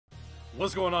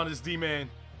What's going on, it's D-Man.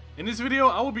 In this video,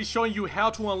 I will be showing you how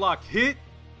to unlock Hit,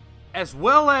 as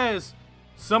well as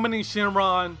summoning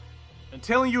Shenron, and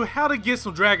telling you how to get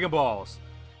some Dragon Balls.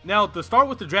 Now, to start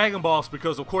with the Dragon Balls,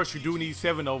 because of course you do need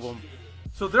 7 of them.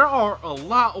 So there are a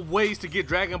lot of ways to get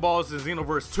Dragon Balls in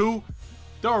Xenoverse 2.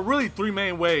 There are really 3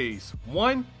 main ways.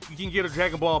 One, you can get a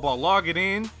Dragon Ball by logging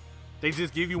in. They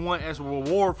just give you one as a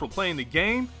reward for playing the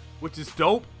game, which is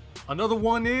dope. Another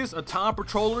one is a time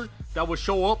patroller that will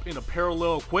show up in a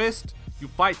parallel quest. You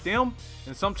fight them,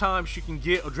 and sometimes you can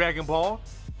get a Dragon Ball.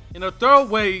 And a third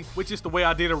way, which is the way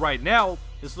I did it right now,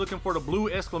 is looking for the blue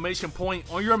exclamation point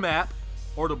on your map,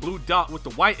 or the blue dot with the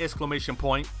white exclamation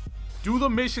point. Do the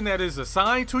mission that is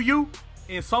assigned to you,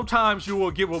 and sometimes you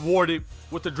will get rewarded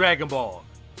with the Dragon Ball.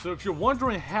 So if you're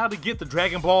wondering how to get the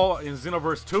Dragon Ball in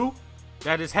Xenoverse 2,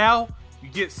 that is how. You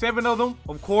get 7 of them,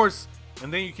 of course,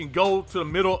 and then you can go to the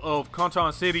middle of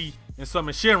Kanton City and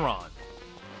summon Shenron.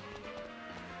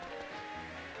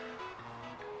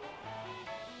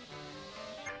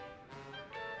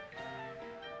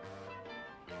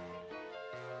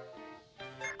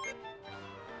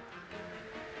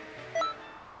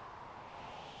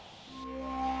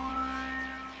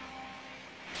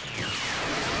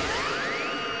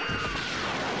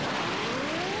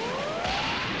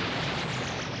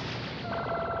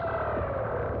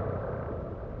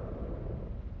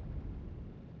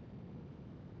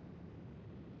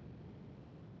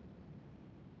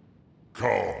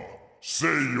 Come, say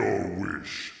your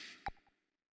wish.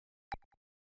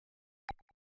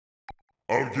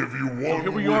 I'll give you one. So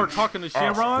here we are talking to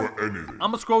Shenron. I'm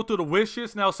gonna scroll through the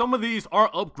wishes. Now, some of these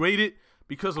are upgraded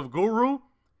because of Guru,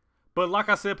 but like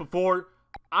I said before,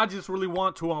 I just really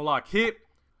want to unlock Hit.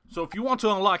 So if you want to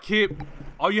unlock Hit,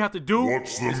 all you have to do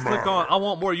is click on I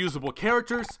want more usable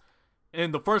characters,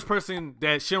 and the first person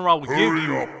that Shenron will give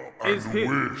you is Hit.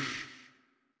 Wish.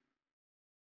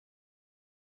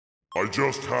 I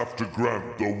just have to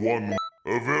grant the one,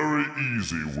 a very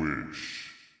easy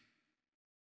wish.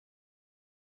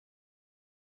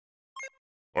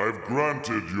 I've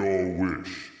granted your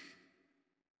wish.